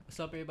What's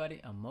up, everybody?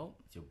 I'm Mo,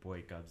 It's your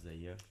boy Gabza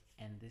here.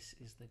 and this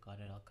is the Got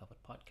It All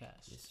Covered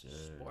podcast, Yes,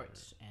 sir.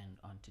 sports. And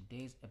on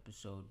today's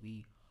episode,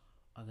 we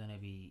are gonna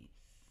be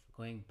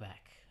going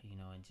back,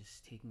 and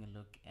just taking a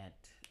look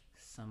at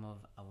some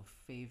of our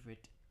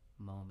favorite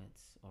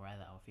moments, or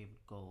rather, our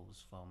favorite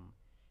goals from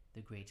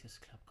the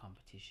greatest club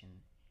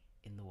competition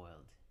in the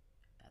world.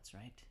 That's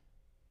right.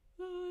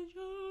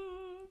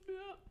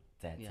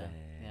 That's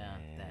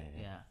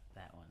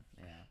That one.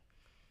 Yeah.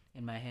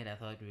 In my head, I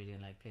thought we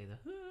didn't play the,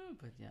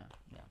 but yeah.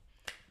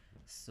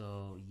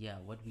 So yeah,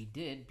 what we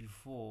did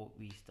before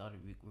we started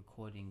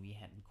recording, we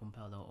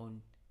compiled our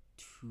own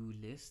two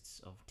lists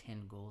of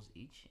 10 goals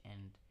each,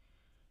 and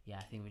yeah,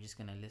 I think we're just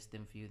gonna list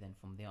them for you. Then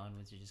from there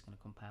onwards, we're just gonna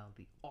compile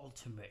the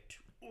ultimate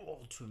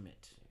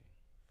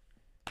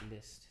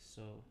list.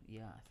 So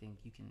yeah, I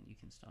think you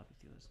can start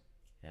with yours.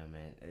 Yeah,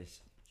 man.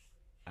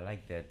 I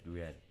like that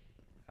we had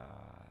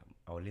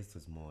our list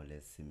was more or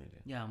less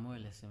similar. Yeah, more or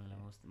less similar.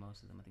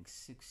 Most of them, I think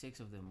six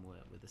of them were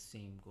the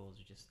same goals.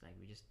 We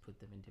just put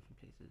them in different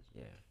places.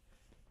 Yeah.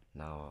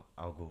 Now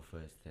I'll go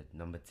first. At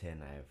number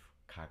 10, I have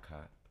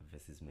Kaka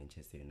versus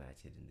Manchester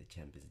United in the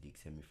Champions League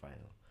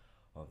semi-final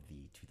of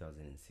the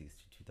 2006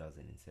 to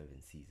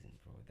 2007 season,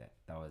 bro.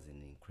 That was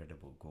an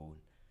incredible goal.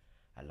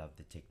 I love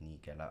the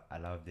technique. I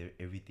love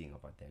everything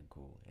about that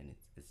goal, and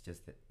it's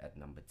just at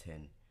number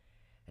 10.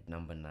 At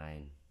number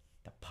 9,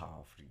 the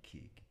power free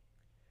kick.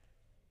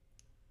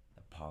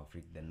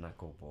 The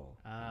knuckleball.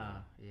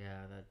 That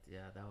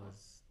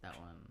was that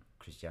one.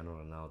 Cristiano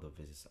Ronaldo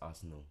versus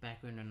Arsenal.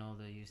 Back when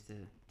Ronaldo used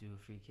to do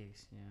free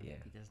kicks, Yeah.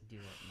 He doesn't do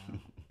that now.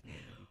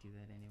 Doesn't really do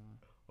that anymore.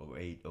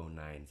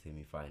 08-09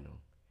 semi-final.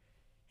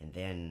 And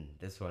then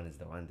this one is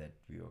the one that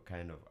we were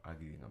kind of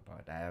arguing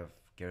about. I have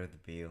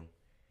Gareth Bale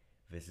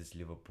versus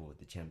Liverpool,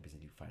 the Champions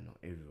League final.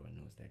 Everyone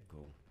knows that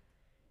goal.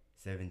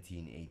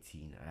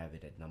 17-18, I have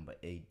it at number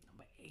 8.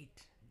 Number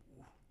 8.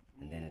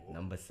 And then at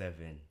number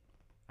 7,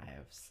 I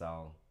have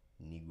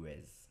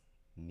Niguez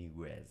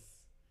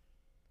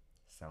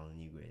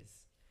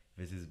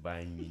versus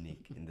Bayern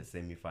Munich in the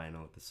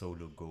semi-final, the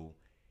solo goal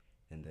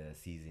in the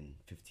season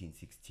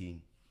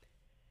 15-16.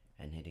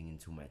 And heading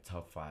into my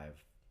top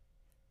 5,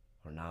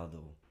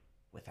 Ronaldo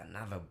with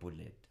another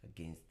bullet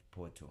against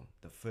Porto,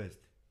 the first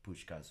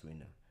Puskás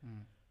winner.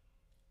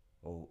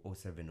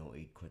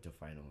 07-08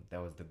 quarterfinal.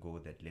 That was the goal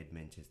that led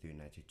Manchester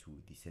United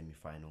to the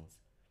semi-finals.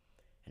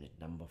 And at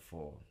number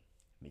 4,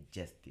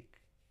 majestic,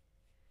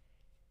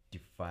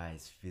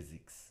 defies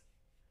physics,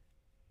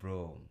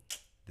 bro.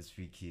 This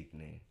free kick,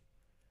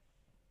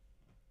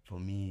 for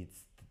me,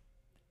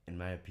 in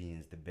my opinion,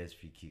 it's the best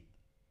free kick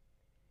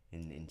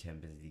in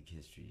Champions League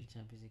history.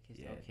 Champions League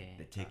history. Yeah, Okay.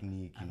 the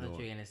technique. I thought you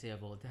were gonna say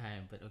of all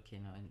time, but okay,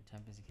 no, in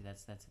Champions League,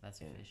 that's a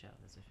fair shout.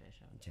 That's a fair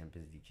shout. In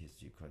Champions League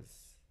history,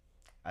 because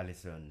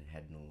Alisson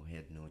had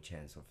no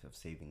chance of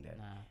saving that.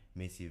 Nah.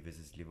 Messi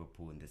versus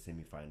Liverpool in the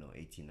semi-final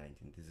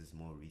 18-19. This is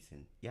more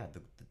recent. Yeah,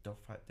 the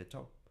top 5,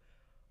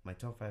 my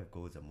top 5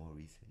 goals are more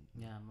recent.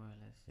 Yeah, more or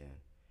less. Yeah.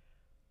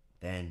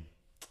 Then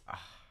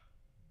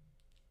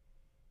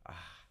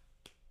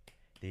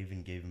they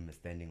even gave him a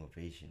standing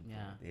ovation. Bro.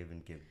 Yeah. They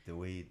even gave the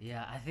way.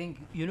 Yeah, I think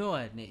you know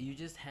what, Nate, you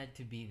just had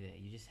to be there.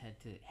 You just had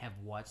to have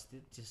watched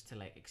it just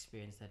to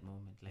experience that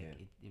moment.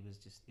 It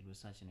was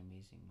such an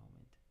amazing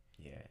moment.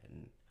 Yeah,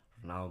 and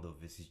Ronaldo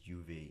versus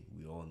Juve,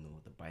 we all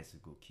know the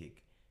bicycle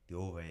kick, the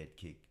overhead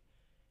kick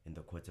in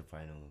the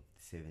quarterfinal of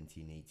the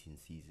 17-18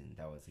 season.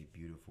 That was a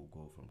beautiful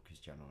goal from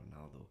Cristiano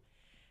Ronaldo.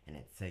 And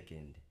at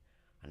second,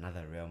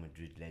 another Real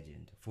Madrid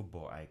legend,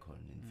 football icon,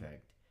 in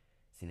fact,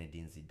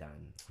 Zinedine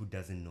Zidane. Who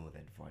doesn't know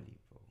that volley,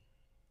 bro?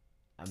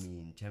 I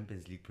mean,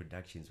 Champions League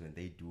productions, when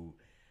they do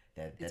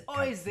that, It's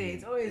always there.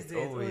 It's always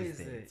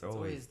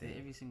there.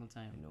 Every single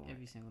time.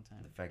 Every single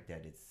time. The fact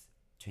that it's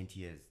 20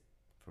 years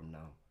from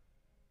now,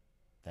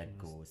 that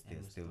goal is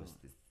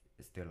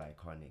still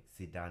iconic.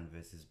 Zidane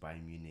versus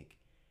Bayern Munich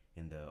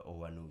in the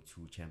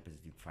 01-02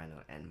 Champions League final.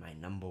 And my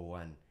number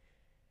 1,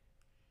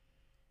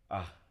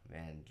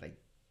 man,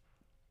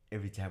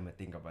 every time I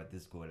think about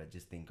this goal, I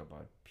just think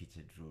about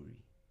Peter Drury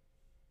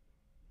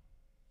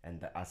and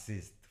the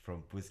assist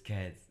from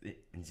Puskás.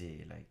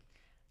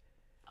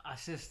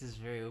 Assist is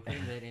very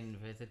open. That in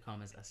inverted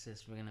commas,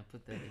 assist. We're gonna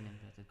put that in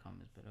inverted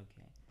commas, but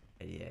okay.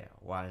 Yeah,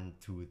 1,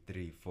 2,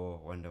 3, 4,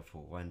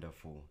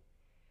 wonderful.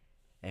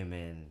 Hey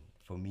man,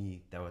 for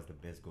me, that was the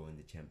best goal in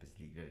the Champions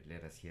League.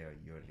 Let us hear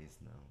your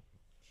list now.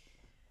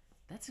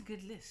 That's a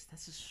good list.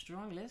 That's a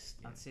strong list.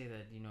 Yeah. I'd say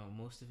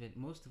that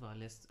most of our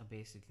lists are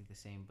basically the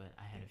same, but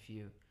I had a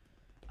few.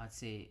 I'd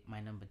say my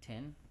number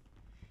 10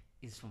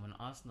 is from an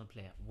Arsenal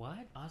player.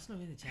 What?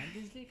 Arsenal in the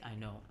Champions League? I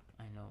know.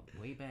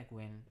 Way back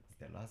when. It's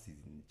their last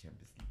season in the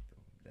Champions League,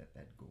 though.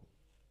 That goal.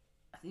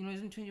 It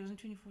was in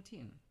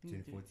 2014.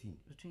 2014. It was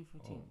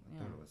 2014. Oh, I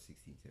thought it was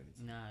 16,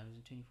 17. Nah, it was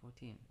in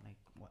 2014.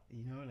 What?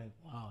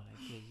 Wow,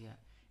 crazy. Yeah.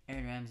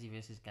 Aaron Ramsey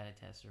versus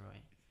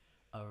Galatasaray.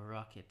 A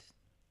rocket.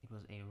 It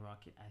was a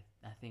rocket.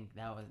 I think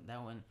that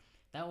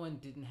one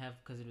didn't have,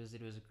 because it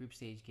was a group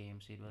stage game,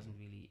 so it wasn't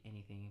really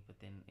anything. But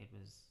then it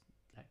was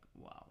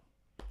wow.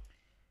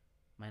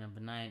 My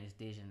number 9 is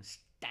Dejan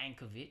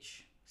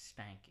Stanković.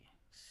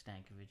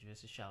 Stanković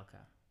versus Schalke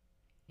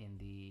in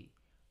the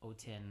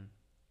 10-11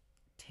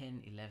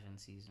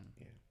 season.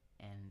 Yeah.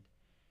 And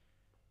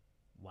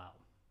wow.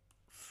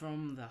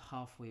 From the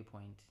halfway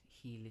point,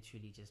 he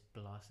literally just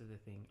blasted the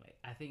thing. Like,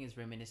 I think it's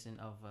reminiscent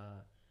of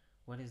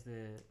what is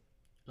the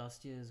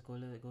last year's goal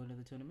of the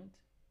tournament?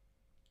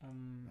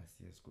 Last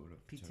year's goal of the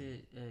Peter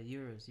tournament.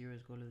 Euros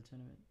goal of the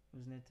tournament,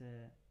 wasn't it?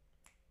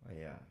 Oh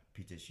yeah,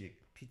 Peter Schick.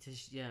 Peter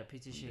Schick. The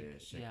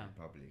Czech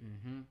Republic.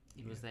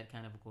 It was that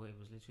kind of a goal. It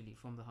was literally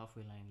from the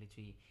halfway line.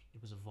 Literally,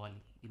 it was a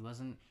volley. It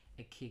wasn't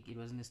a kick. It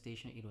wasn't a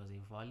station. It was a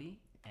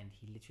volley, and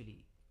he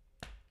literally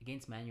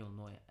against Manuel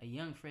Neuer, a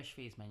young,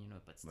 fresh-faced Manuel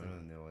Neuer, but still.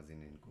 Manuel Neuer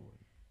wasn't in goal.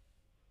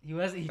 He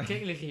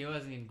technically he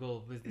wasn't in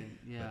goal, but then,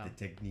 yeah. But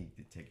the technique.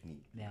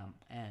 Yeah,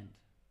 and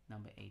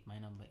my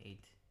number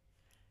 8,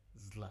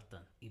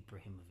 Zlatan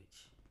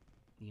Ibrahimović.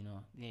 You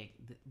know,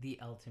 the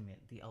ultimate.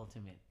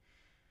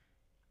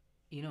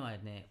 You know what?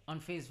 On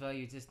face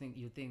value,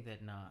 you think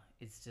that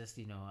it's just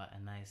a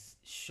nice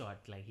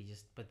shot, like he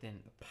just. But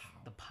then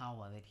the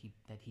power that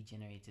he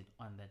generated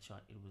on that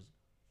shot, it was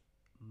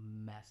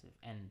massive.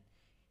 And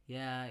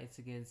yeah, it's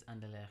against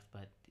Anderlecht,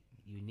 but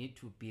you need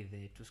to be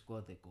there to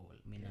score the goal.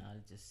 I mean,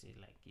 I'll just say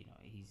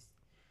he's.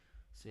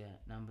 So yeah,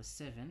 number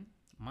 7.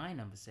 My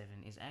number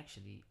 7 is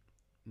actually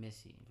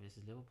Messi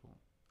versus Liverpool.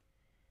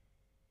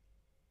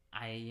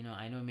 I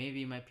know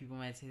maybe my people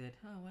might say that,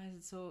 why is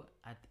it so?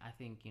 I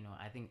think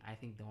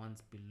the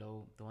ones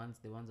below, the ones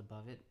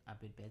above it are a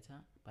bit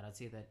better, but I'd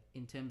say that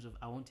in terms of,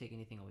 I won't take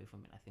anything away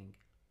from it. I think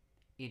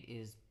it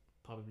is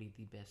probably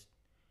the best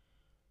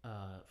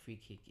free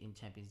kick in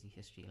Champions League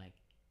history. Like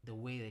the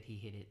way that he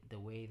hit it, the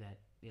way that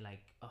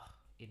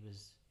it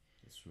was.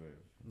 I swear.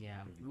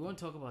 Yeah, we won't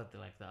talk about the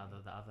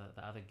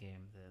other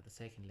game, the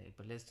second leg,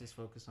 but let's just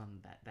focus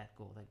on that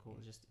goal. That goal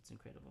is just, it's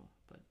incredible.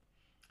 But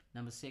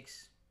number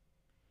 6.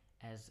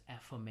 As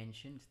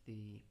aforementioned,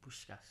 the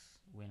Puskás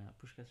winner,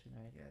 right?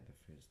 Yeah, the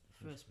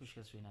first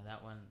Puskás winner.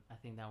 That one, I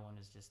think that one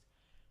is just,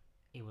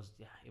 it was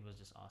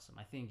just awesome.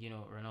 I think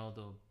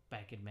Ronaldo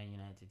back at Man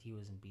United, he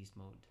was in beast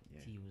mode.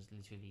 Yeah. He was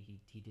literally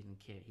he didn't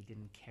care. He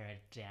didn't care a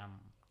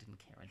damn.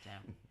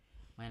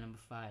 My number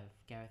 5,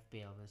 Gareth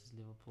Bale versus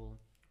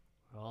Liverpool.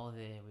 We're all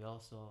there. We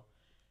also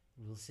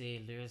will say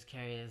Lewis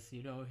Carriers.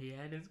 He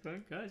had his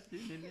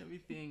concussion and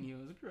everything. He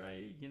was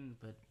crying,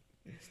 but.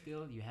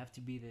 Still, you have to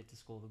be there to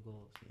score the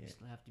goals. You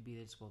still have to be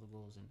there to score the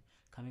goals. And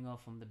coming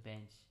off from the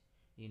bench,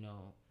 he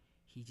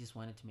just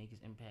wanted to make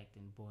his impact.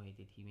 And boy,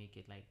 did he make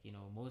it! He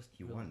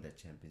won the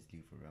Champions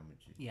League for Real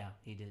Madrid. Yeah,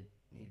 he did.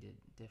 He did,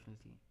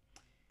 definitely.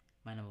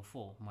 My number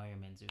 4, Mario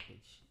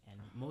Mandzukić. And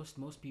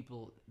most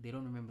people, they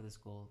don't remember this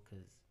goal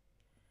because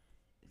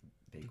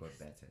got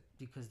battered.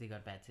 Because they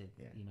got battered.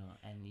 Yeah.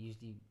 And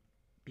usually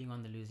being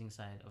on the losing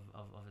side of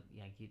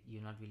it,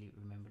 you're not really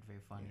remembered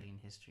very fondly in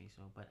history.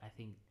 So, but I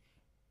think.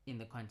 In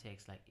the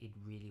context, it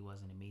really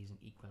was an amazing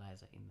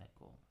equalizer in that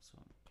goal. So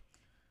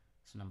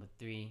number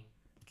 3,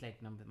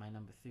 it's my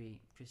number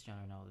 3, Cristiano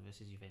Ronaldo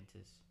versus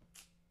Juventus.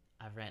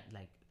 I've read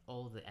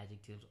all the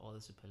adjectives, all the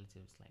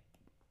superlatives,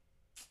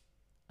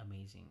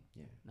 amazing.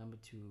 Yeah. Number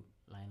 2,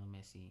 Lionel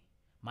Messi.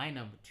 My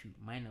number 2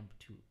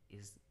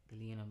 is the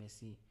Lionel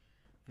Messi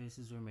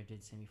versus Real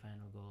Madrid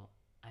semi-final goal.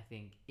 I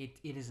think it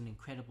is an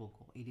incredible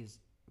goal. It is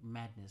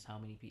madness how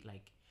many people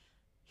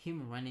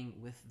him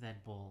running with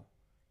that ball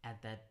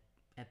at that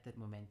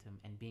momentum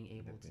and being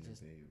able to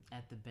just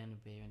at the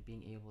Bernabeu and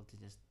being able to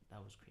just,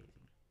 that was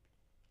crazy.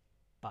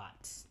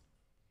 But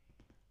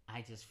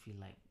I just feel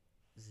like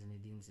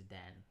Zinedine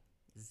Zidane,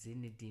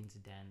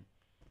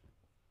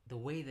 the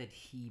way that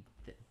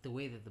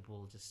the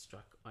ball just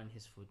struck on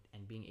his foot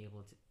and being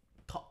able to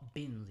top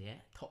bins,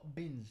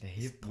 the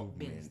hip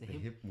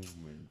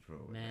movement,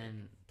 bro.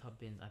 Man, top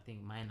bins. I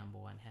think my number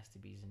 1 has to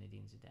be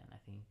Zinedine Zidane. I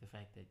think the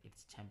fact that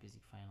it's Champions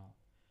League final,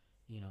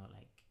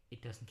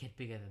 it doesn't get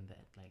bigger than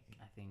that. I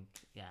think,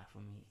 for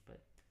me.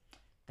 But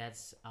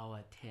that's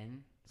our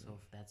 10. So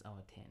that's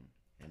our 10.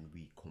 And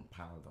we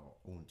compiled our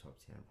own top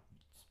 10,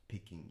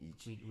 picking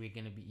each. We're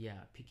gonna be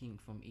picking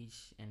from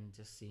each and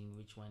just seeing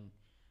which one.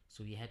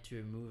 So we had to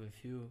remove a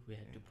few. We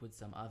had to put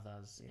some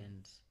others,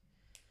 and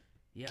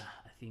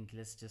I think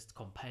let's just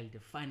compile the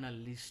final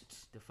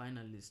list. The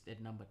final list at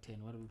number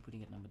 10. What are we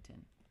putting at number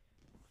 10?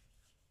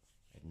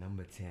 At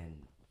number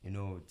 10,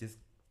 just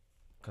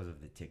because of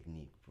the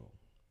technique, bro.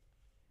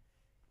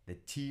 The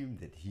team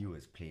that he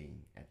was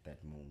playing at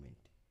that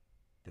moment,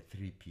 the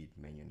 3-peat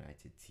Man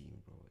United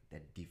team, bro.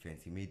 That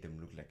defense, he made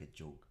them look like a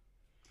joke.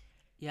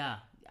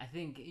 Yeah, I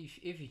think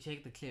if you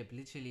check the clip,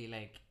 literally,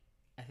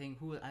 I think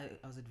was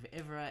it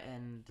Evra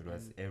and... It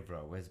was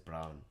Evra, Wes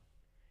Brown.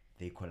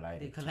 They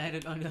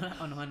collided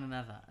on one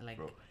another.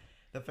 Bro,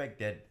 the fact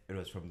that it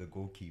was from the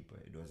goalkeeper,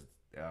 it was,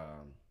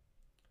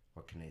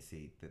 what can I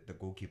say? The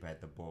goalkeeper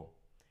had the ball,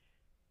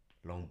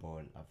 long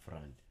ball up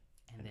front,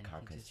 and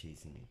Kaka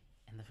chasing it.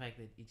 And the fact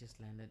that it just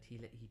landed,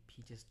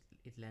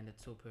 it landed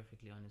so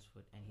perfectly on his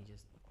foot, and he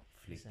just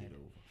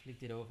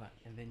flicked it over,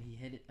 and then he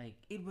hit it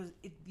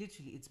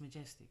it's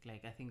majestic.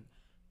 I think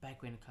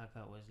back when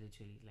Kaka was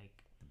literally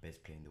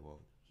best player in the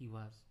world. He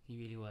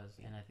really was,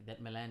 and I think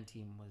that Milan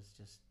team was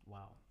just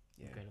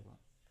incredible.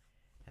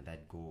 And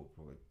that goal,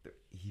 bro,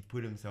 he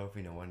put himself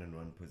in a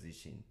one-on-one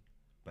position,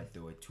 but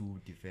there were two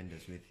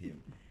defenders with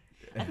him.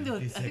 I think there were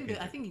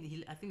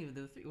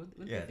three.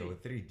 There were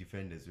three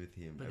defenders with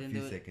him But a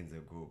few seconds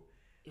ago.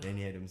 Yeah. Then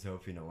he had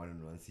himself in a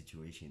one-on-one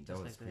situation. That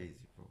was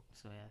crazy, bro.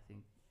 So I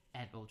think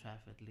at Old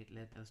Trafford,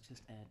 let us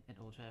just add at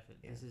Old Trafford.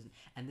 Yeah.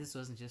 This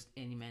wasn't just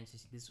any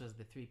Manchester. This was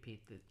the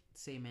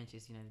same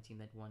Manchester United team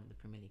that won the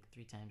Premier League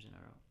 3 times in a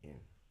row. Yeah,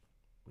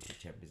 with the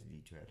Champions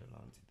League to add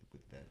along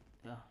with that.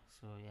 Oh,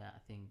 so I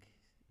think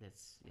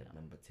that's At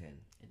number 10.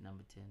 At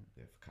number 10,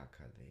 we have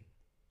Kaka there.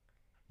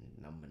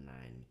 And number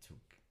 9, we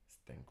took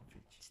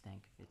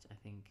Stanković. I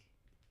think.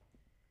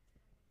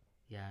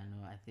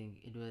 I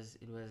think it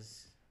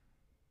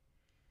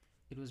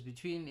was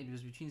between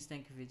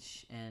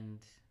Stanković and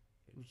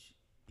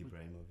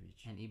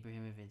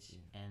Ibrahimović.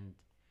 And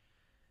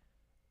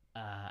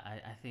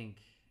I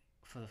think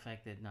for the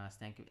fact that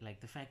Stanković,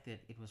 like the fact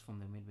that it was from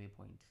the midway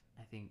point,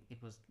 I think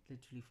it was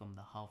literally from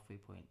the halfway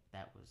point.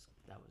 That was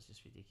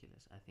just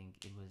ridiculous. I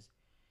think it was.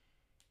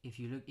 If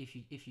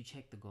you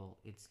check the goal,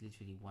 it's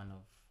literally one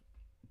of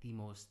the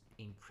most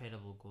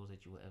incredible goals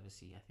that you will ever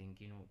see. I think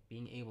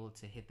being able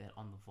to hit that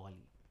on the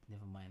volley.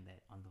 Never mind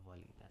that on the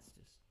volley. That's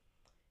just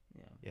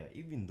Yeah,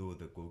 even though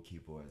the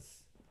goalkeeper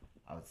was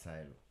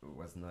outside,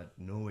 was not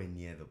nowhere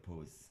near the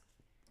post,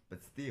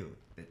 but still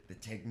the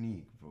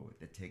technique, bro.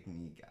 The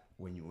technique.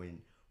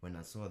 When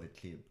I saw the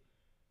clip,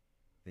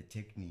 the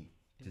technique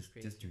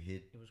just to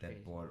hit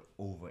that ball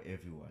over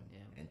everyone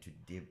and to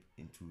dip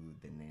into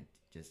the net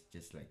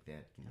just like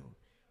that.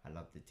 I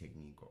love the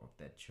technique of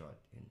that shot.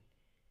 And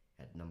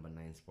at number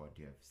 9 spot,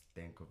 you have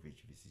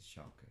Stanković versus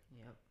Schalke.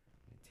 Yep.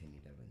 In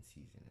the 10-11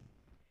 season. And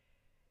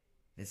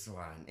this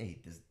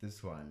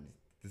one,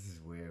 this is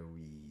where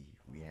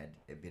we had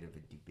a bit of a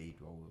debate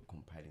while we were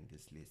compiling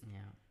this list.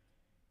 Yeah.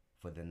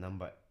 For the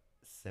number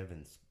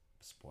 7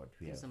 spot,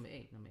 we have number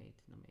 8.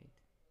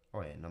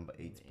 Oh yeah, number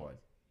 8 spot.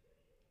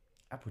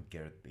 I put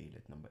Gareth Bale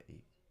at number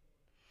 8.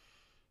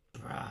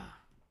 Bruh.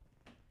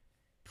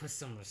 Put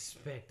some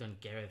respect on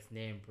Gareth's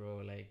name,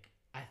 bro. Like,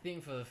 I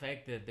think for the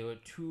fact that there were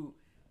 2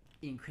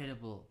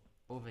 incredible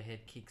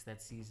overhead kicks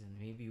that season,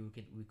 maybe we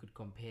could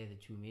compare the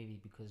 2, maybe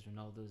because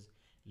Ronaldo's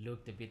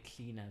looked a bit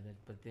cleaner,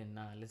 but then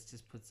let's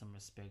just put some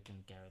respect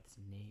on Gareth's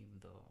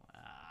name, though.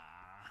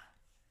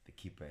 The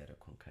keeper had a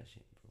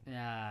concussion, bro.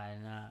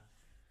 Nah.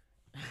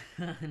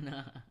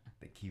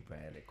 The keeper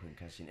had a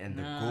concussion, and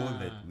the goal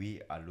that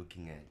we are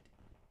looking at,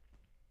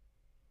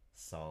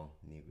 Saul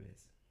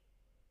Niguez,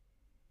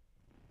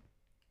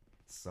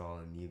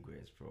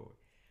 bro.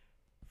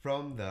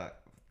 From the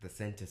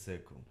center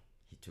circle,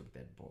 he took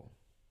that ball.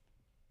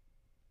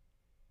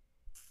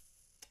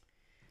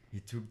 He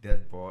took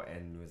that ball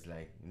and was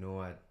like, you know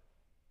what?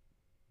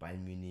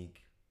 Bayern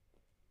Munich,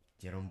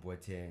 Jerome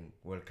Boateng,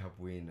 World Cup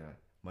winner,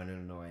 Manuel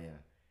Neuer,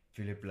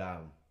 Philipp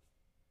Lahm.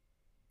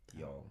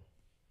 Yo.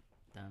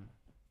 Done.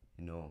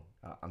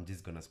 I'm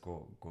just gonna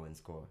go and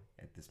score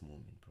at this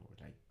moment, bro.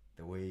 Like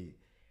the way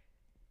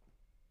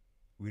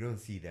we don't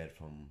see that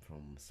from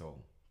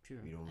Saul.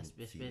 True. We don't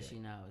especially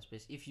now,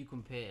 especially if you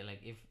compare,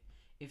 like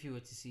if you were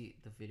to see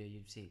the video,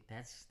 you'd say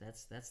that's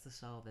the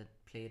Saul that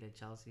played at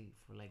Chelsea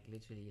for like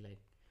literally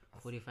like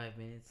 45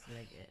 minutes,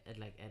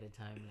 at a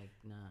time. Like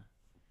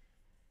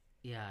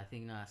yeah, I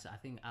think so I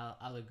think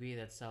I'll agree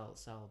that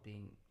Saul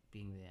being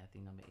there. I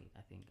think number 8.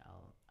 I think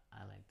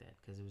I like that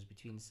because it was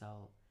between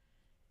Saul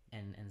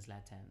and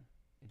Zlatan.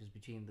 It was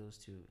between those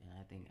 2, and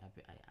I think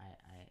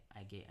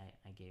I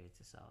gave it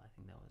to Saul. I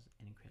think that was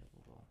an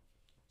incredible goal.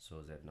 So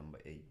is that number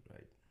 8,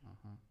 right?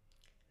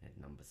 At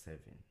number 7,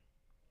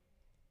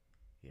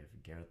 you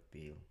have Gareth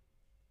Bale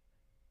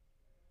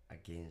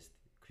against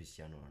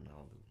Cristiano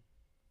Ronaldo.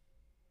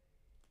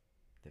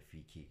 The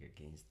free kick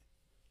against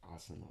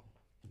Arsenal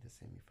in the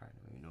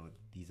semi-final.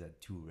 These are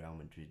 2 Real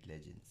Madrid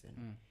legends,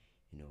 and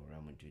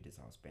Real Madrid is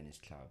our Spanish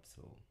club,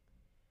 so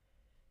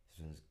this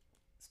one's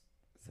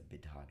it's a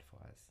bit hard for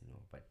us,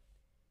 But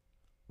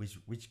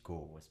which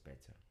goal was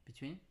better?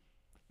 Between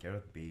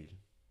Gareth Bale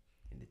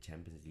in the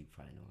Champions League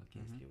final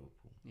against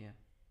Liverpool,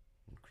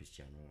 and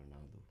Cristiano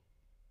Ronaldo,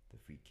 the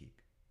free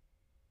kick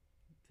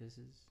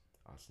versus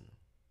Arsenal.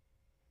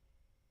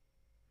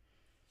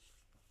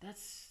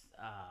 That's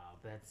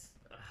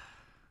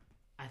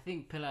I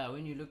think Pella,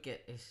 when you look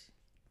at it,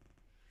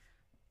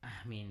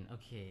 I mean,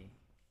 okay,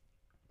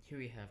 here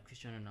we have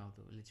Cristiano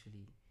Ronaldo.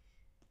 Literally,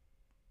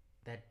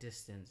 that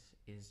distance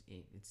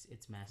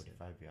it's massive.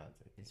 45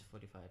 yards. It's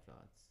 45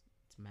 yards.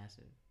 It's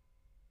massive.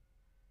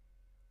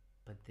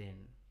 But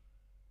then,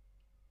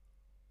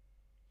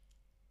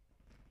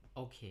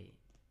 okay,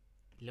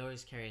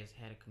 Loris Karius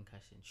had a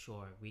concussion.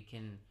 Sure, we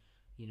can,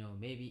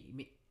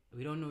 maybe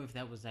we don't know if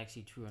that was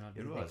actually true or not.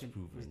 It was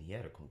proven he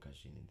had a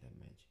concussion in that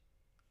match.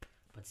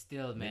 But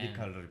still, man.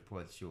 Medical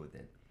reports show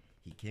that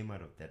he came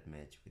out of that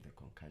match with a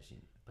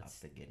concussion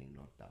after getting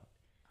knocked out.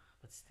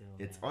 But still,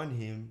 it's on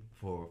him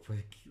for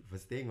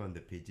staying on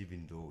the pitch,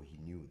 even though he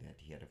knew that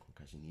he had a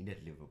concussion. He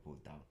let Liverpool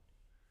down.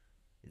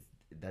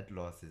 that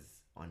loss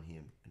is on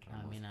him and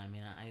Ramos.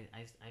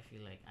 I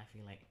feel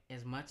like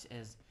as much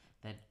as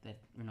that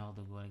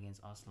Ronaldo goal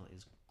against Arsenal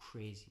is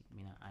crazy.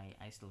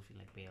 I still feel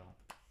like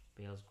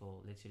Bale's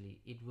goal, literally,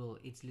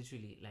 it's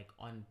literally like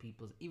on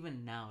people's,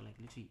 even now, like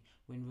literally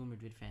when Real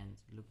Madrid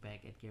fans look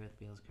back at Gareth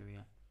Bale's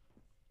career,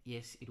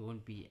 yes, it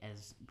won't be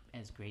as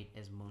great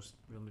as most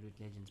Real Madrid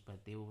legends,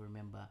 but they will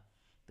remember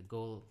the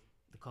goal,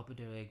 the Copa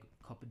del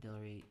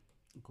Rey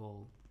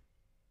goal,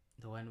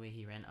 the one where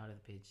he ran out of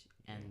the pitch,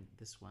 and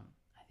this one.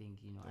 I think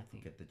I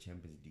think get the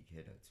Champions League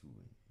header too.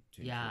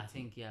 I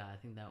think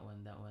that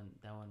one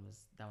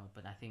was that one.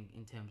 But I think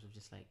in terms of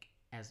just like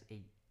as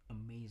a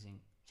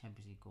amazing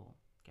Champions League goal,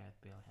 Gareth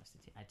Bale has to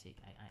take. I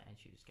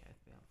choose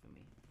Gareth Bale for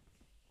me.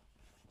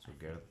 So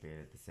Gareth Bale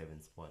at the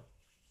 7th spot.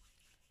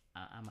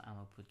 I'm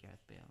gonna put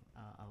Gareth Bale.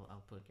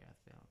 I'll put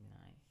Gareth Bale.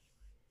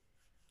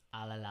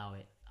 I'll allow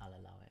it.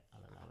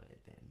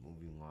 Then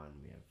moving on,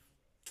 we have.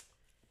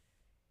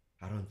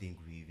 I don't think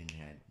we even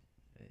had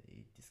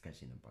a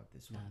discussion about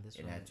this one.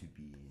 It had to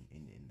be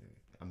in the.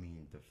 I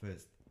mean, the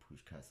first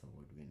Puskás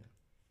Award winner,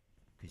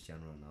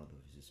 Cristiano Ronaldo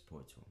versus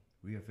Porto.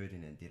 Rio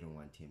Ferdinand didn't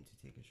want him to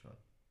take a shot.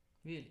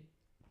 Really?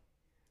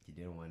 He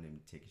didn't want him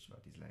to take a shot.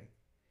 He's like,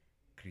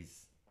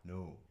 Chris,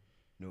 no,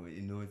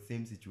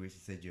 same situation.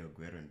 Sergio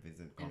Aguero and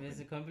Vincent Kompany.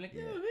 Vincent Kompany, like,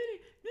 no,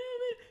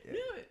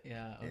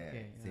 yeah,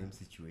 okay. Same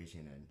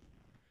situation and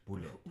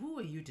bullet. Who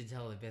are you to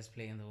tell the best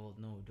player in the world?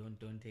 No,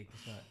 don't take the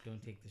shot.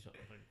 Don't take the shot.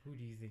 Like, who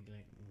do you think?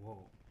 Like,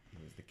 whoa.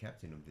 He was the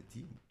captain of the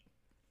team.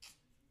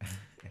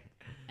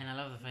 And I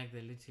love the fact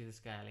that literally this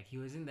guy, like, he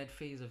was in that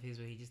phase of his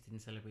where he just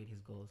didn't celebrate his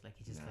goals. Like,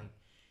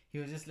 he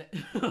was just like.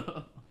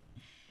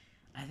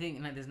 I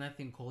think there's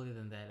nothing colder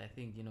than that. I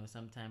think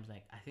sometimes,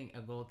 like, I think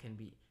a goal can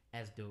be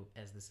as dope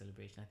as the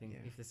celebration. I think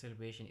if the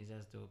celebration is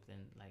as dope, then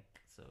I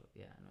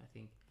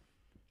think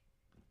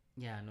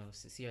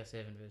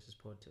CR7 versus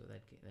Porto.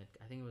 That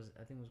I think it was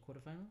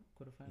quarterfinal.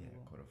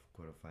 Yeah,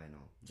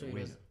 quarterfinal. So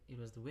it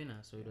was the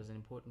winner. So it was an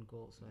important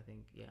goal. So I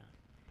think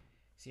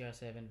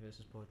CR7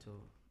 versus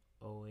Porto,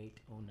 08-09.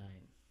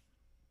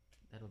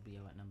 That'll be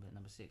our number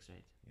 6,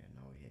 right? Yeah.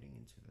 Now we're heading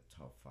into the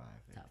top 5.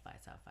 Top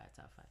five.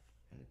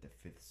 And at the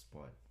 5th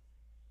spot,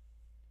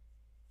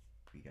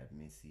 we got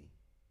Messi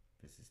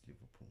versus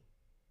Liverpool.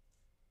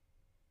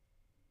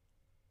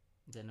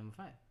 Is that number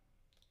 5?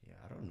 Yeah,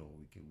 I don't know.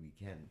 We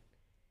can.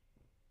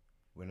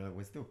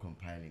 We're still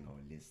compiling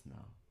our list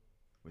now.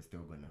 We're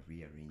still gonna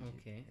rearrange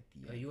it at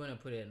the end. You wanna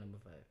put it at number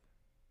 5?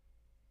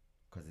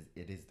 Because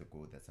it is the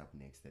goal that's up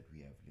next that we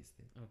have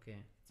listed.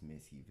 Okay. It's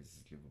Messi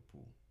versus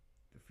Liverpool,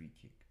 the free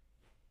kick.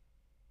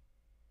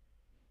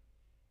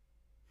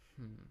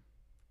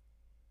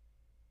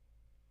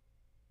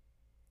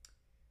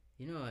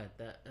 You know what?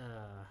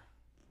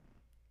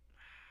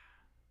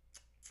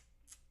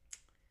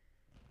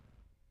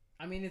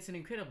 I mean, it's an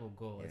incredible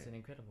goal. Yeah. It's an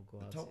incredible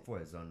goal. The top 4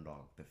 is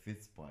unlocked. The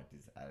 5th spot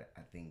is.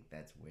 I think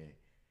that's where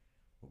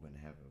we're gonna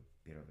have a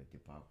bit of a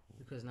debacle.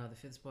 Because now the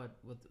 5th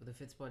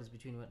spot is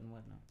between what and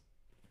what now?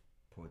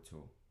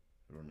 Porto,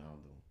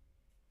 Ronaldo,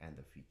 and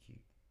the free kick,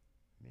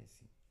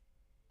 Messi.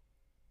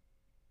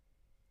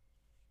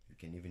 You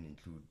can even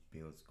include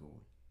Bale's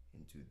goal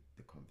into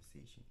the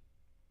conversation.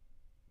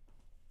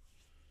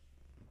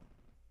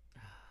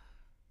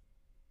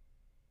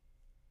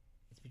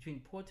 It's between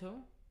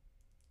Porto,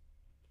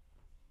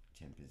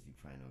 Champions League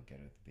final,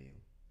 Gareth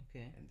Bale,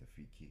 and the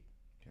free kick,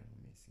 Lionel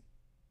Messi.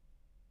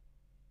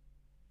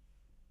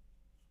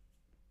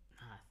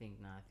 I think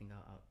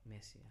I'll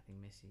Messi. I think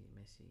Messi.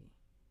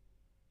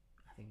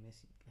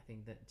 I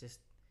think that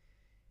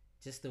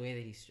just the way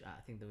that he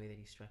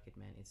struck it,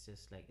 man. It's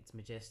just like, it's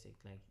majestic.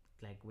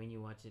 Like when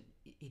you watch it,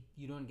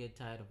 you don't get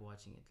tired of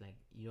watching it. Like,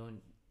 you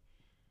don't,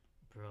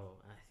 bro.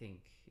 I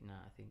think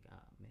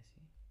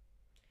Messi.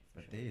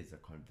 But there is a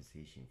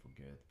conversation for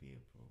Gareth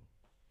Bale, bro.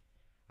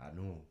 I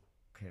know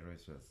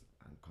Karius was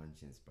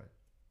unconscious, but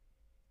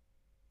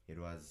it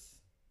was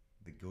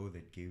the goal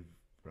that gave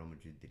Real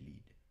Madrid the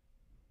lead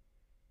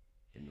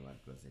in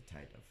what was a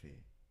tight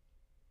affair.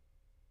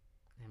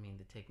 I mean,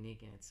 the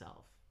technique in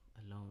itself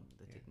alone,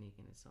 technique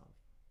in itself.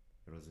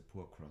 It was a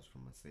poor cross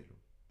from Marcelo.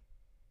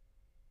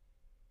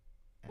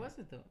 Was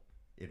it though?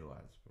 It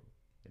was, bro.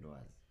 It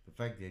was. The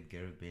fact that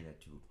Gareth Bale had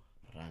to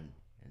run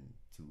and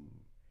to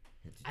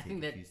I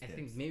think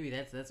maybe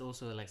that's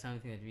also like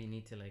something that we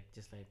need to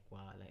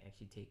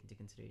actually take into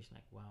consideration.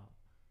 Like, wow,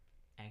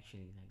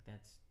 actually, like,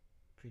 that's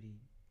pretty.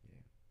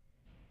 Yeah.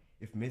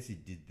 If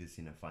Messi did this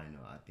in a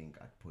final, I think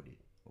I'd put it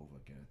over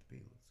Gareth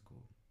Bale's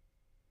goal.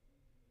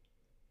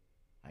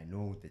 I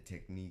know the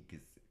technique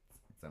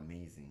it's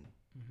amazing,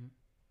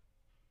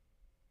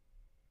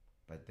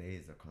 but there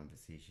is a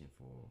conversation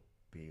for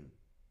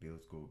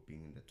Bale's goal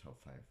being in the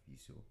top 5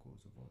 UCL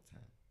goals of all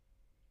time.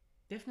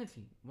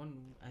 Definitely,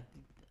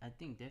 I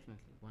think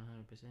definitely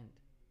 100%.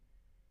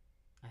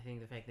 I think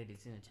the fact that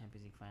it's in a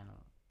Champions League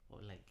final,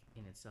 or like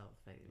in itself,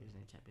 that it was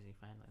in a Champions League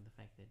final, and the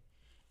fact that,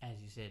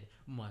 as you said,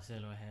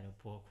 Marcelo had a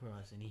poor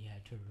cross and he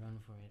had to run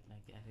for it.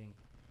 Like, I think,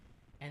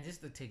 and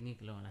just the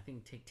technique alone, I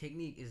think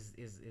technique is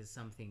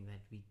something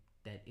that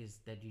that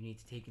you need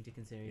to take into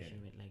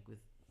consideration with like with.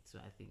 So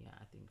I think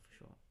for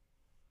sure.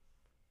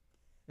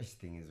 The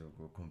thing is,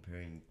 we're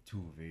comparing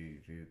two very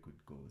very good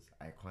goals,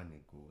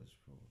 iconic goals,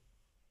 bro.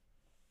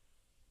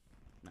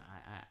 Nah,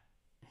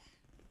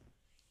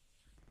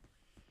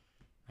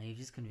 you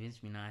just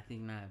convinced me. Now I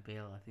think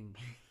Bale. I think.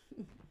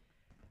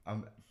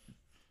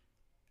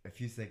 A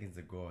few seconds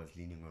ago I was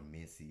leaning on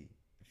Messi.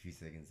 A few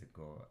seconds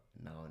ago,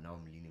 now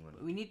I'm leaning on.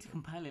 We need to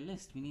compile a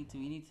list. We need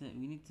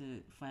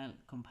to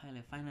compile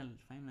a final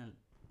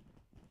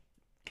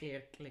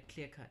clear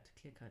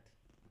cut.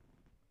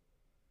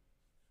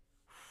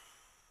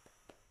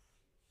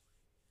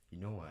 You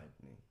know what?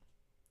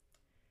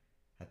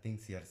 I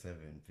think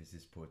CR7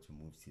 versus Porto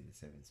moves to the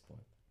 7th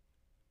spot.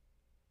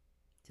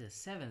 To the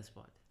 7th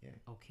spot. Yeah.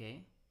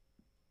 Okay.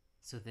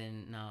 So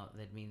then now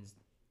that means,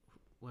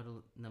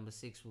 what'll number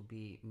 6 will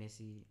be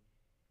Messi.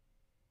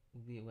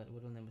 Will be what?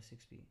 What will number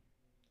 6 be?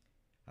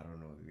 I don't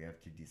know. We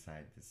have to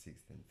decide the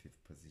 6th and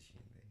 5th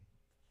position there.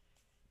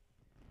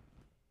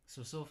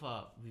 So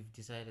far we've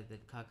decided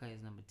that Kaka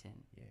is number 10.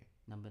 Yeah.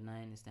 Number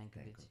 9 is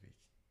Stanković.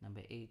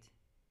 Number 8 is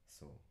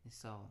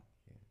Saul.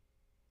 Yeah.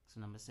 So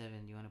number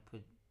 7, you want to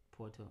put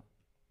Porto.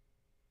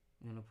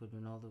 You want to put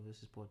Ronaldo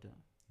versus Porto.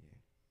 Yeah.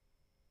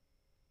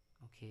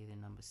 Okay,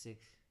 then number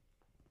 6.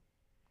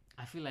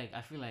 I feel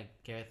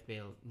like Gareth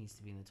Bale needs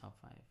to be in the top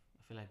 5.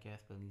 I feel like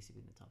Gareth Bale needs to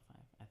be in the top 5.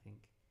 I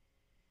think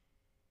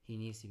he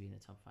needs to be in the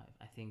top 5.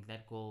 I think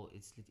that goal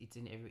it's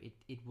in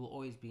it will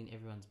always be in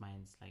everyone's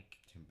minds, like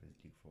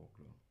Champions League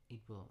folklore.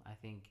 It will. I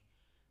think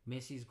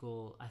Messi's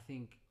goal, I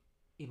think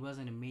it was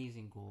an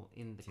amazing goal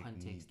in the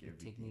context of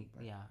technique.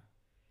 Yeah.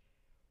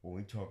 When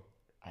we talk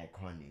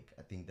iconic,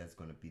 I think that's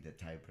gonna be the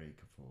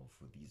tiebreaker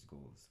for these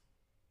goals.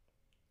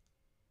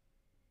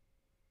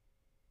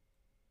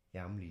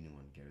 Yeah, I'm leaning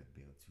on Gareth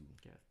Bale too.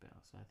 Gareth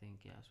Bale. So I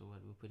think so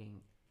what we're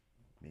putting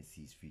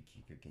Messi's free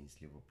kick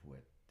against Liverpool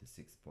at the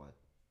 6th spot.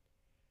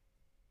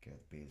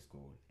 Gareth Bale's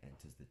goal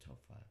enters the top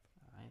 5.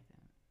 Alright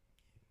then.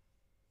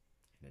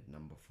 And at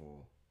number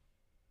 4,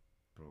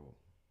 bro,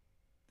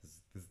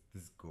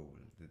 this goal.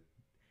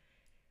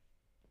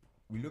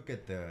 We look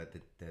at the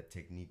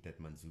technique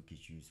that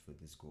Mandzukić used for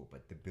this goal,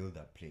 but the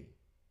build-up play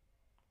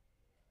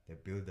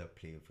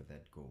for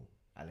that goal.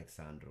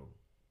 Alexandro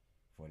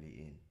volley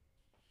in.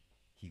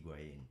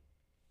 Higuain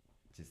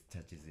just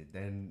touches it.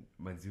 Then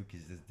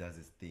Mandzukić just does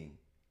his thing,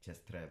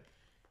 just trap.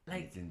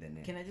 Like, it's in the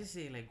net. Can I just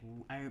say, like,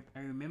 I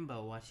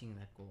remember watching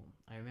that goal.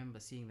 I remember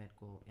seeing that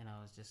goal, and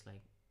I was just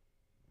like,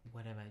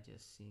 what have I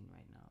just seen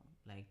right now?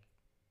 Like,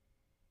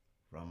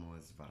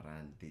 Ramos,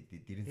 Varane, they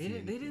didn't see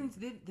anything.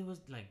 There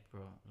was like,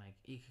 bro, like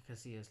Iker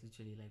Casillas,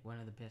 literally like one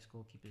of the best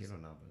goalkeepers. Keylor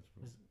Navas,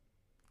 bro.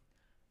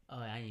 Oh,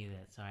 I knew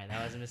that. Sorry,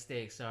 that was a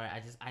mistake. Sorry, I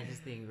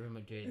just think Real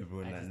Madrid.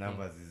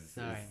 Navas is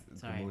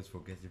the most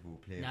forgettable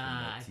player.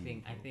 Nah, from that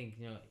team, I think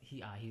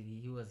he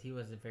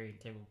was a very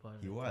integral part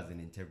of it. He was an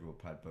integral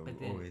part, but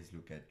we always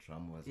look at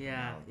Ramos.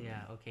 Yeah, Ronaldo.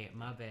 yeah. Okay,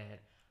 my bad.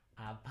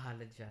 I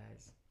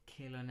apologize.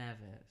 Keylor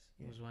Navas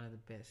was one of the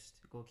best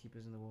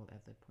goalkeepers in the world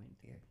at that point.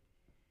 Yeah.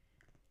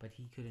 But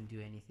he couldn't do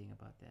anything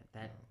about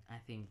that. I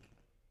think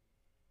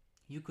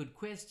you could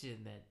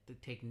question that the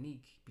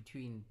technique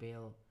between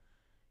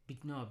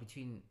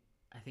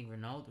I think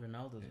Ronaldo's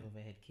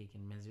overhead kick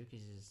and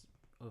Mandzukić's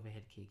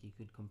overhead kick. You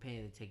could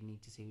compare the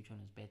technique to say which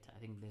one is better. I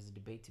think there's a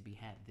debate to be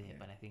had there,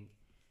 but I think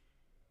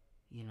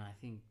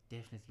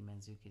definitely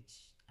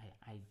Mandzukić.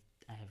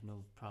 I have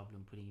no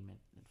problem putting him at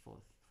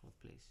fourth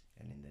place.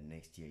 And in the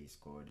next year, he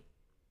scored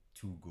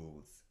 2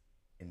 goals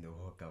in the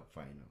World Cup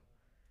final.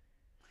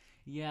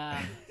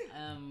 Yeah,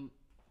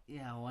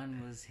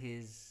 one was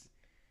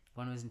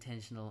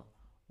intentional,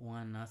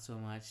 one not so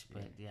much,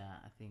 but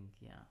I think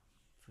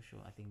for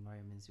sure, I think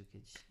Mario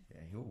Mandzukić.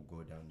 Yeah, he will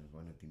go down as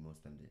one of the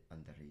most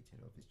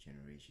underrated of his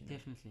generation.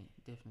 Definitely.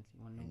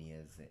 And he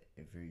has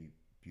a very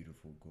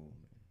beautiful goal,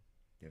 man.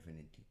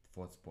 Definitely.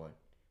 4th spot,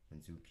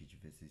 Mandzukić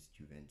versus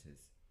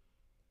Juventus.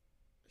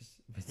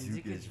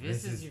 Mandzukić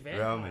versus Juventus.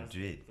 Real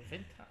Madrid.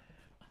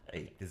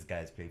 Hey, this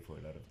guy's played for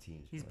a lot of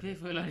teams. He's played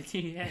for a lot of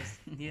teams, yes.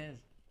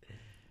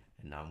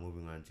 And now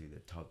moving on to the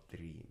top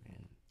 3,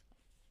 man.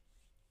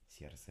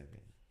 CR7.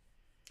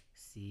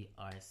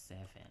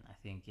 I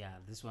think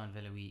this one,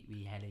 Vela,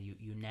 we had a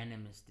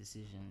unanimous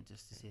decision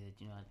just to say that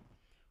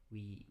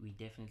we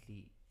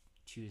definitely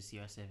choose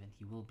CR7.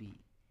 He will be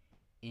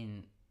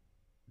in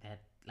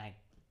that. Like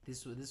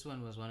this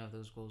one was one of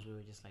those goals where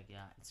we're just like,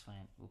 it's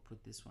fine, we'll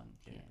put this one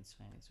here. It's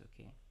fine, it's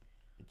okay.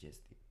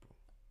 Majestic, bro.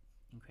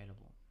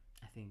 Incredible.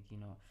 I think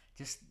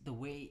just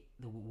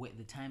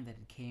the time that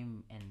it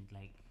came, and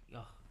like it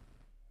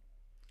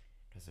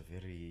was a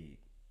very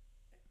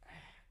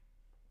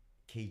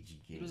cagey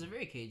game. It was a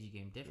very cagey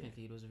game,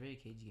 definitely. It was a very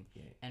cagey game.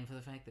 Yeah. And for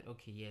the fact that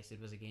yes, it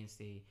was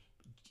against a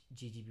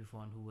Gigi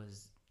Buffon who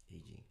was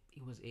aging.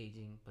 He was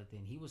aging, but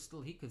then he was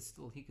still the good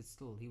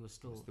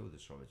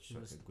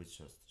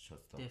shot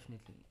stopper.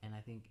 Definitely. And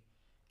I think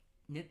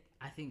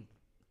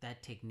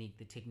that technique,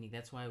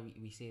 that's why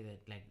we say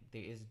that, like,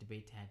 there is a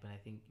debate to have, but I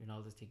think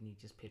Ronaldo's technique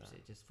just pips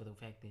it, just for the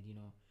fact that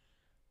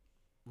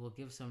we'll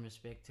give some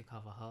respect to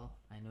Carvajal.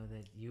 I know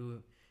that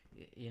you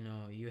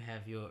know, you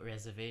have your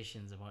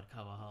reservations about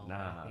Carvajal.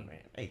 Nah, man.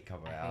 Hey,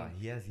 Cabral,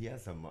 he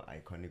has some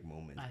iconic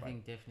moments. I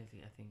think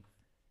definitely. I think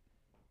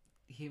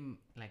him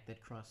like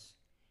that cross,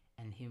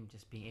 and him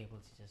just being able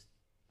to just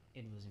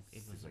it was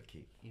a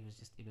kick.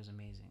 it was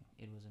amazing.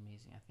 It was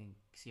amazing. I think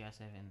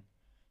CR7,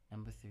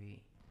 number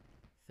 3,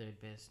 third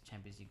best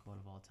Champions League goal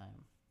of all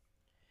time.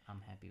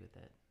 I'm happy with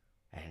that.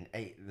 And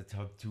hey, the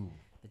top two.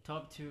 The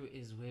top 2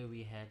 is where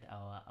we had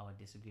our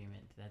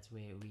disagreement. That's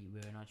where we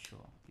were not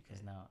sure,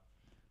 because now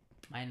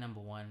my number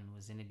 1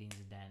 was Zinedine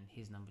Zidane.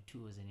 His number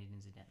 2 was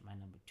Zinedine Zidane. My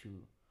number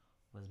 2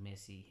 was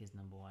Messi. His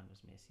number 1 was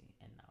Messi.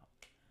 And now,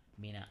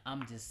 Mina,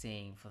 I'm just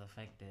saying, for the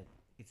fact that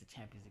it's a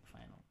Champions League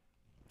final.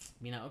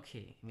 Mina,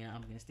 okay. Mina,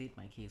 I'm gonna state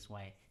my case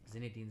why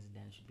Zinedine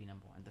Zidane should be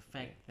number 1. The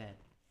fact that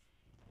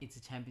it's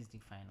a Champions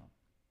League final.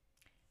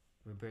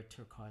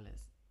 Roberto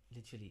Carlos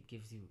literally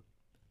gives you,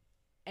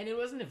 and it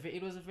wasn't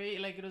it wasn't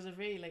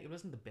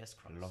the best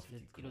cross.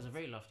 It was a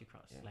very lofty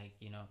cross, like,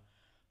 you know,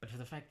 but for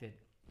the fact that,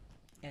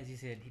 as you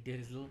said, he did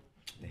his little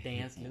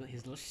dance,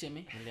 his little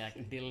shimmy, and like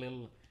he did a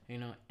little, you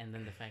know, and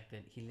then the fact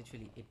that he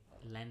literally, it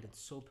landed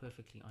so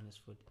perfectly on his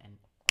foot, and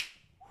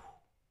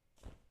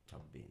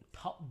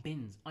top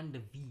bins on the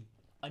V,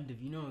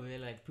 you know, where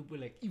like people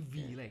like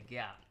EV, like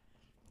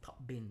top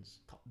bins,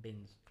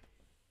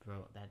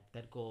 bro.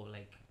 That goal,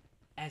 like,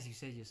 as you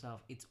said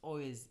yourself, it's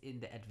always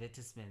in the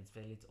advertisements,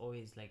 but it's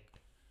always like,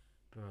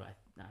 bro, I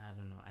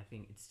don't know. I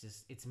think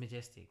it's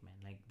majestic, man.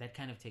 Like that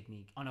kind of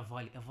technique on a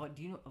volley.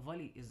 Do you know a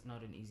volley is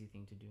not an easy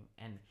thing to do,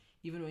 and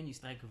even when you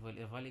strike a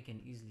volley can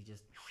easily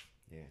just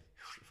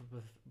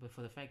But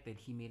for the fact that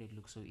he made it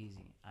look so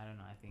easy, I don't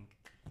know. I think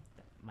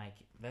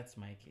that's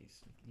my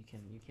case. You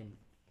can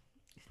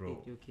bro,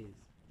 state your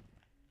case.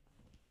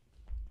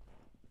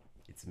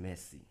 It's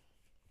Messi.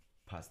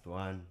 Past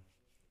 1,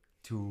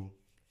 2,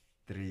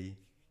 3,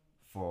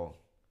 4.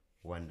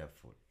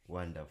 Wonderful.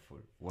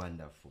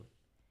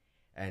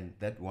 And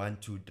that 1,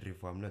 2, 3,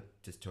 4, I'm not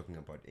just talking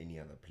about any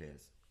other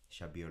players.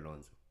 Xabi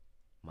Alonso,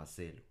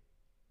 Marcelo,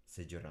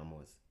 Sergio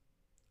Ramos,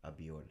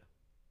 Abiola.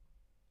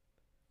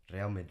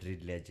 Real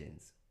Madrid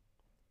legends.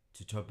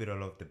 To top it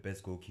all off, the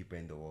best goalkeeper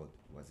in the world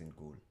was in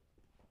goal,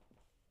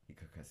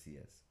 Iker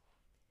Casillas.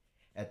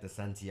 At the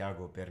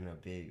Santiago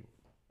Bernabeu,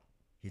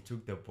 he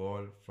took the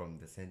ball from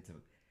the center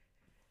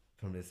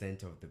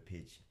of the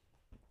pitch.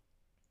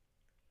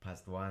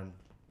 Past 1,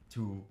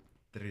 2,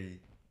 3,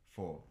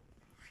 4.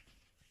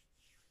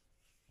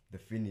 The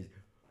finish.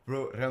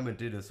 Bro, Real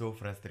Madrid was so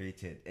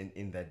frustrated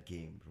in that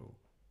game, bro.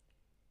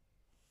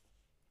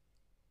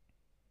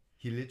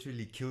 He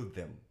literally killed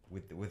them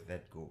with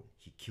that goal.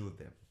 He killed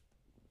them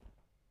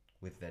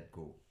with that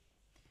goal.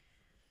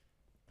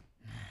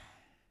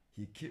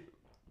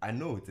 I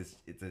know it's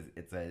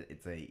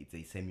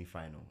a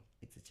semi-final.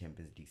 It's a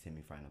Champions League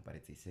semi-final, but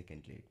it's a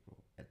second leg, bro,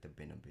 at the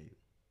Bernabeu.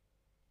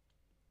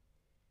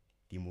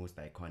 The most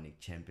iconic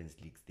Champions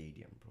League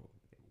stadium, bro.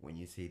 When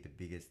you say the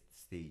biggest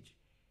stage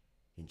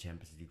in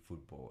Champions League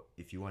football,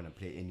 if you want to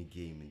play any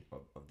game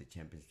of the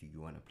Champions League,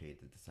 you want to play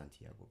it at the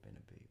Santiago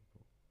Bernabeu,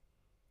 bro.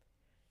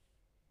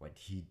 What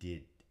he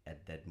did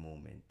at that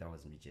moment, that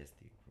was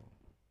majestic,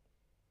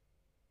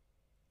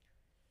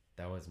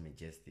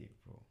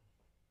 bro.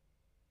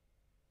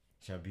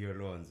 Xabi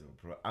Alonso,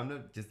 bro. I'm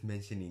not just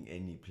mentioning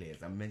any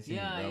players. I'm mentioning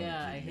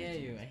I hear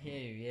you.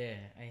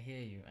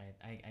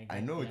 I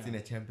know it's in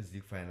a Champions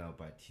League final,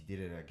 but he did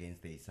it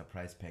against a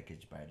surprise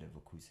package by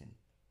Leverkusen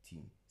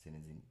team,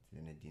 Zinedine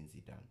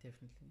Zidane.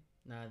 Definitely.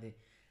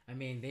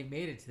 They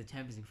made it to the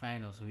Champions League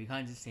final, so we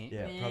can't just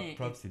say,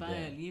 props to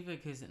them.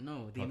 Leverkusen.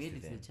 No, they made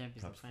it to the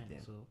Champions League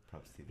final, so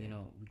props to them. You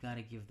know, we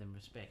gotta give them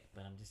respect.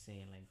 But I'm just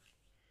saying, like,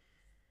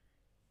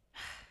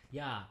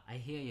 yeah, I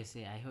hear what you're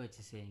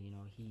saying. You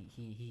know,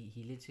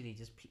 he literally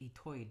just he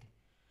toyed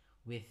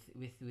with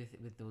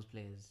those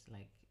players,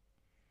 like,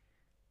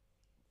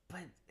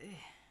 but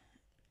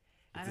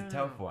it's a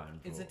tough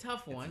one, bro. It's a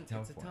tough one.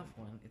 But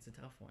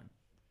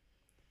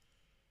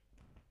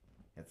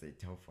It's a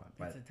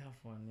tough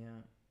one,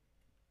 yeah.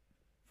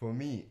 For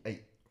me, I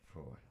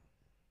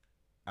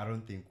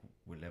don't think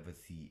we'll ever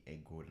see a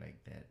goal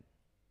like that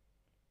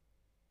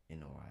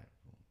in a while,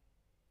 bro.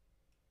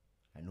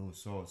 I know,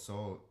 so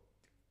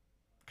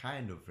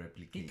kind of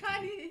replicated. He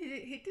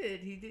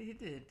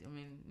did. I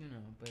mean, you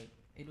know, but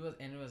it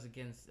was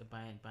against a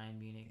Bayern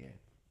Munich. Yeah.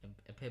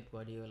 A Pep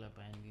Guardiola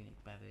Bayern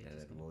Munich, by the way.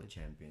 Yeah, the world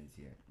champions,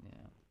 yeah.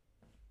 Yeah.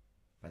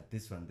 But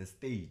this one, the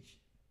stage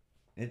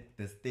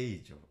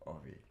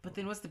of it. But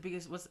then what's the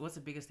biggest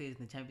stage in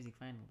the Champions League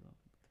final, though?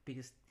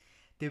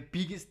 The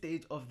biggest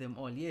stage of them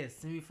all. Yes,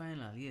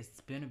 semi-final. Yes,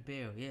 it's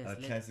Bernabeu. Yes,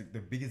 classic. The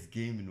biggest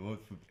game in world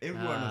football.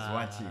 Everyone was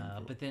watching.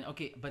 Bro.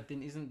 But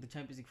then isn't the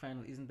Champions League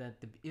final? Isn't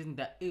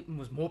that it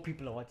was more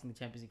people are watching the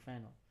Champions League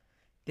final?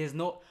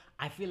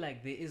 I feel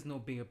like there is no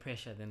bigger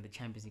pressure than the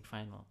Champions League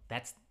final.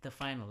 That's the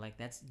final. Like,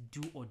 that's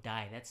do or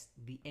die. That's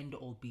the end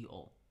all be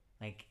all.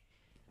 Like,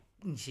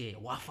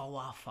 wafa,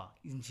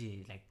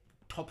 like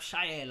top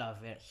shayela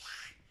ver.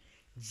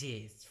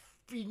 Yes,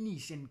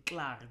 finish and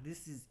clear.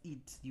 This is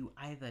it. You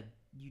either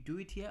you do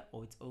it here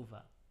or it's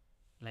over.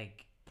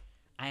 Like,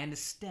 I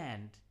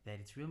understand that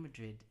it's Real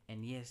Madrid,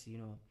 and yes, you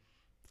know,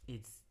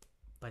 it's.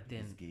 But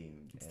then This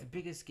game, it's the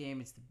biggest game.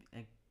 It's the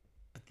like,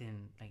 but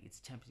then like it's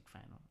Champions League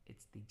final.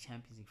 It's the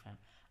Champions League final.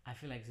 I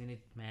feel like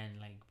Zinedine, man,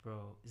 like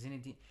bro,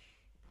 Zinedine.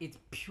 It's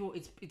pure.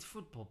 It's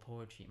football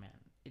poetry, man.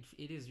 It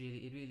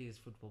really is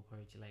football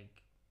poetry.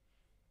 Like,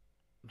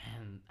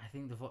 man, I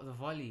think the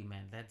volley,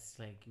 man, that's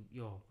like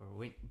yo, bro.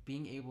 When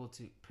being able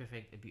to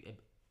perfect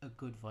a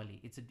good volley,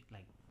 it's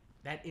like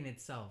that in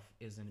itself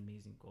is an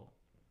amazing goal.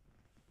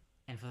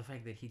 And for the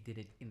fact that he did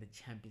it in the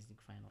Champions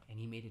League final and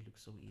he made it look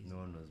so easy. no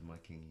one was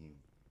marking him.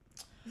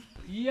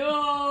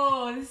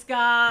 Yo, this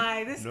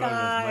guy, this No one was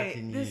guy,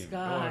 marking this him.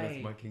 guy. No one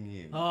was marking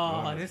him. No Oh,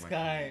 one was this marking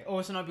guy. him.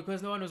 Oh, so now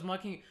because no one was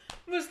marking,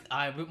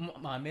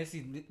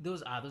 Messi.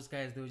 Those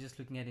guys. They were just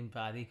looking at him.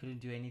 They couldn't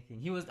do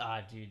anything. He was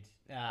dude.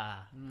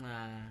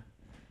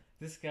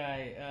 This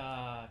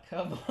guy.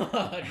 Come on. No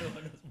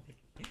one was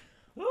making.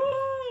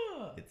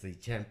 It's a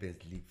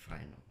Champions League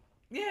final.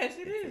 Yes,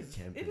 it It's is. a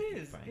Champions It League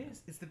is. final.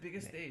 Yes, it's the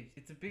biggest stage.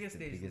 It's the biggest It's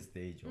the stage. biggest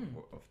stage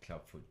of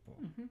club football.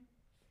 Mm-hmm.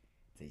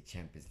 It's a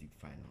Champions League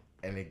final.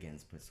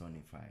 Elegance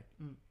personified.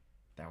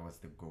 That was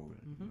the goal.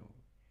 You know,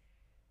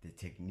 the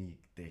technique,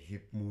 the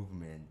hip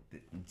movement,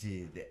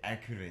 the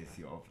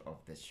accuracy of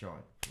the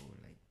shot, bro.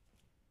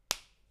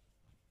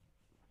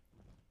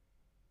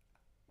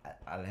 Like,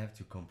 I'll have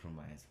to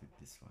compromise with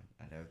this one.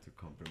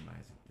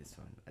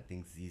 I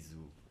think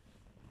Zizou,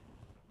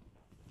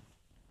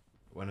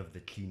 one of the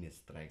cleanest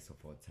strikes of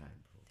all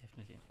time, bro.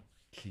 Definitely.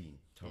 Clean,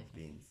 top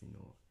bins, you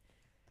know.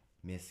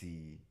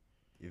 Messi,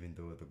 even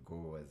though the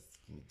goal was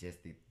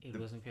majestic. It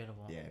was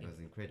incredible. Yeah, it was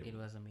incredible. It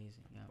was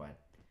amazing. Yeah. But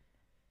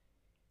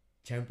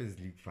Champions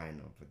League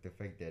final, but the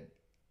fact that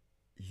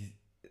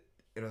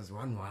it was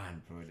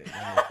 1-1, bro. It was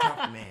a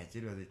tough match.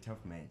 It was a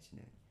tough match, you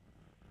know?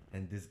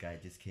 And this guy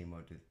just came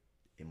out with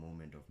a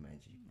moment of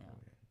magic. Yeah. Bro.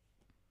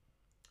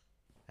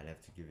 I'll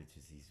have to give it to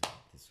Zizou.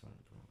 This one,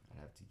 bro.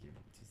 I'll have to give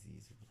it to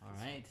Zizou. All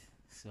right.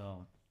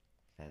 So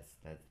That's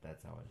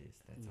our list.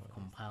 That's we've our list.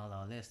 compiled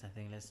our list. I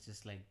think let's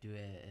just like do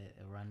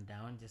a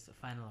rundown, just a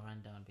final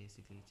rundown,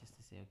 basically, just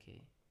to say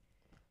okay.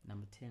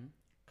 Number 10,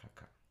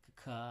 Kaka.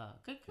 Kaka.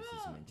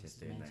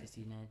 Manchester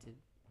United.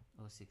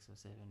 06,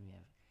 07. We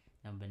have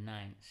number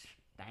 9,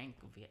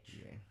 Stanković.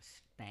 Yeah.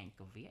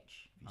 Stanković.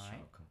 All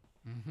right.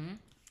 Schalke.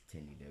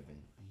 10-11.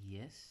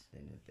 Yes.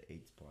 Then at the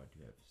 8th spot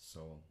we have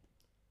Seoul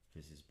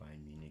versus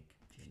Bayern Munich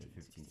in the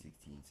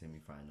 15-16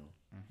 semi-final.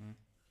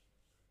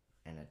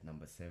 And at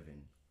number 7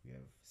 we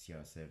have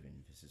CR7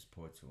 versus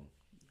Porto.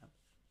 Yep.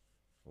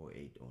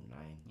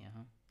 08-09. Yeah.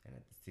 And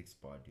at the 6th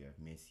spot you have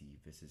Messi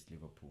versus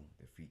Liverpool,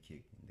 the free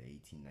kick in the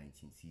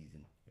 18-19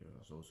 season. It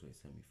was also a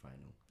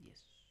semi-final.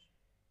 Yes.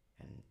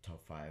 And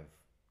top 5,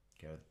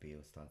 Gareth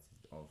Bale starts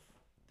it off.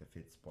 The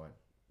 5th spot,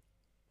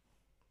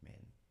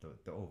 man,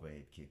 the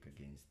overhead kick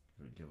against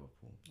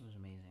Liverpool, It was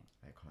amazing.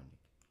 iconic.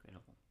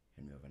 Incredible.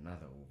 And we have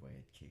another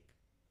overhead kick,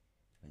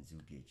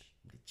 Mandzukić,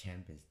 in the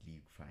Champions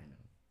League final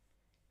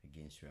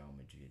against Real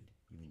Madrid,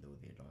 even though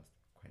they lost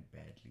quite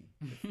badly.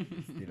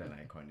 It's still an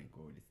iconic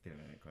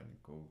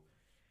goal.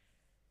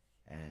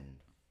 And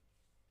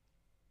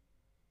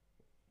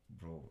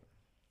bro,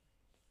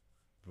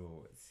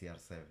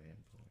 CR7,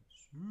 bro.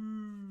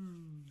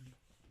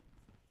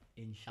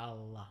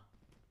 Inshallah.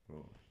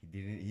 Bro,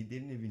 he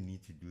didn't even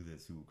need to do the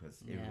sue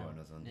because everyone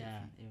was on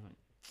their feet.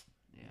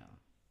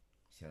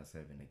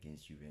 CR7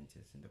 against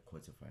Juventus in the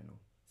quarterfinal,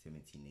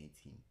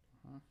 17-18.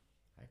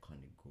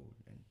 Iconic goal.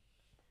 And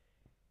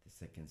the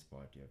 2nd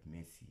spot you have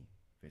Messi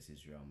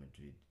versus Real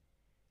Madrid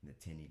in the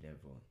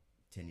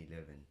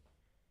 10-11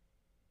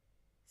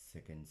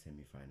 second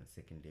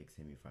leg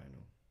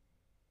semi-final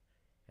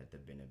at the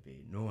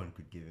Bernabeu. No one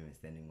could give him a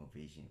standing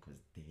ovation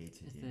because they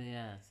hated him.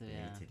 They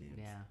hated him.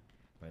 Yeah.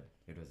 But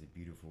it was a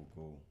beautiful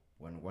goal.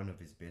 One of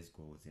his best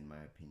goals, in my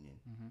opinion.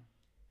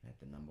 At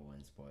the number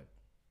 1 spot,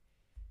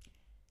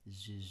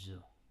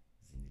 Zinedine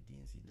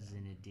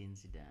Zinedine Zidane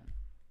Zidane.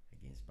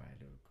 against Bayer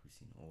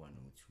Leverkusen,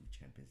 01-02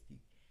 Champions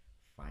League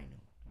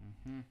final.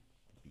 The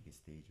biggest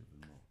stage of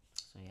them all.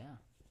 So yeah,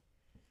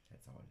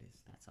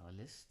 That's our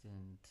list.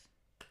 And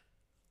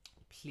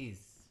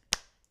please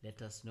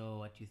let us know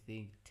what you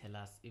think. Tell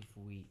us if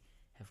we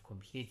have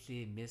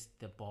completely missed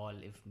the ball,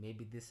 if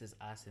maybe this is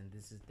us and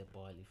this is the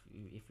ball.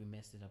 If we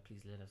messed it up,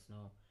 please let us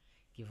know.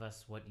 Give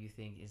us what you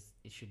think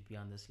it should be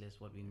on this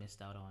list, what we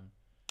missed out on.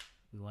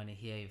 We want to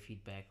hear your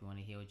feedback. We want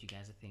to hear what you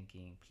guys are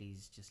thinking.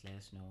 Please just let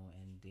us know.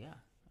 And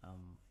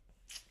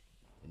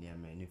And yeah,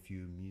 man, if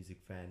you're a music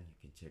fan, you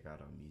can check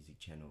out our music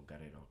channel,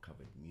 Got It All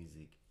Covered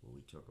Music, where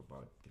we talk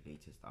about the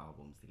latest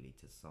albums, the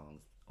latest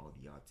songs, all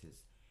the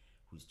artists,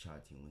 who's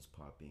charting, who's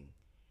popping,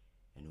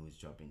 and who's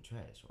dropping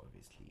trash,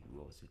 obviously. We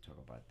also talk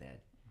about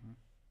that.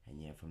 And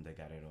yeah, from the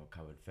Got It All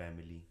Covered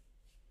family,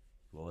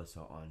 we're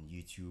also on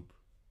YouTube,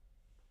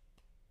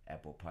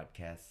 Apple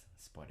Podcasts,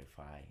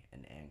 Spotify,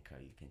 and Anchor.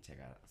 You can check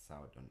us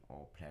out on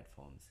all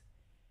platforms.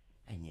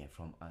 And yeah,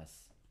 from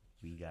us,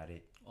 we got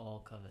it all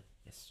covered.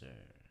 Yes, sir.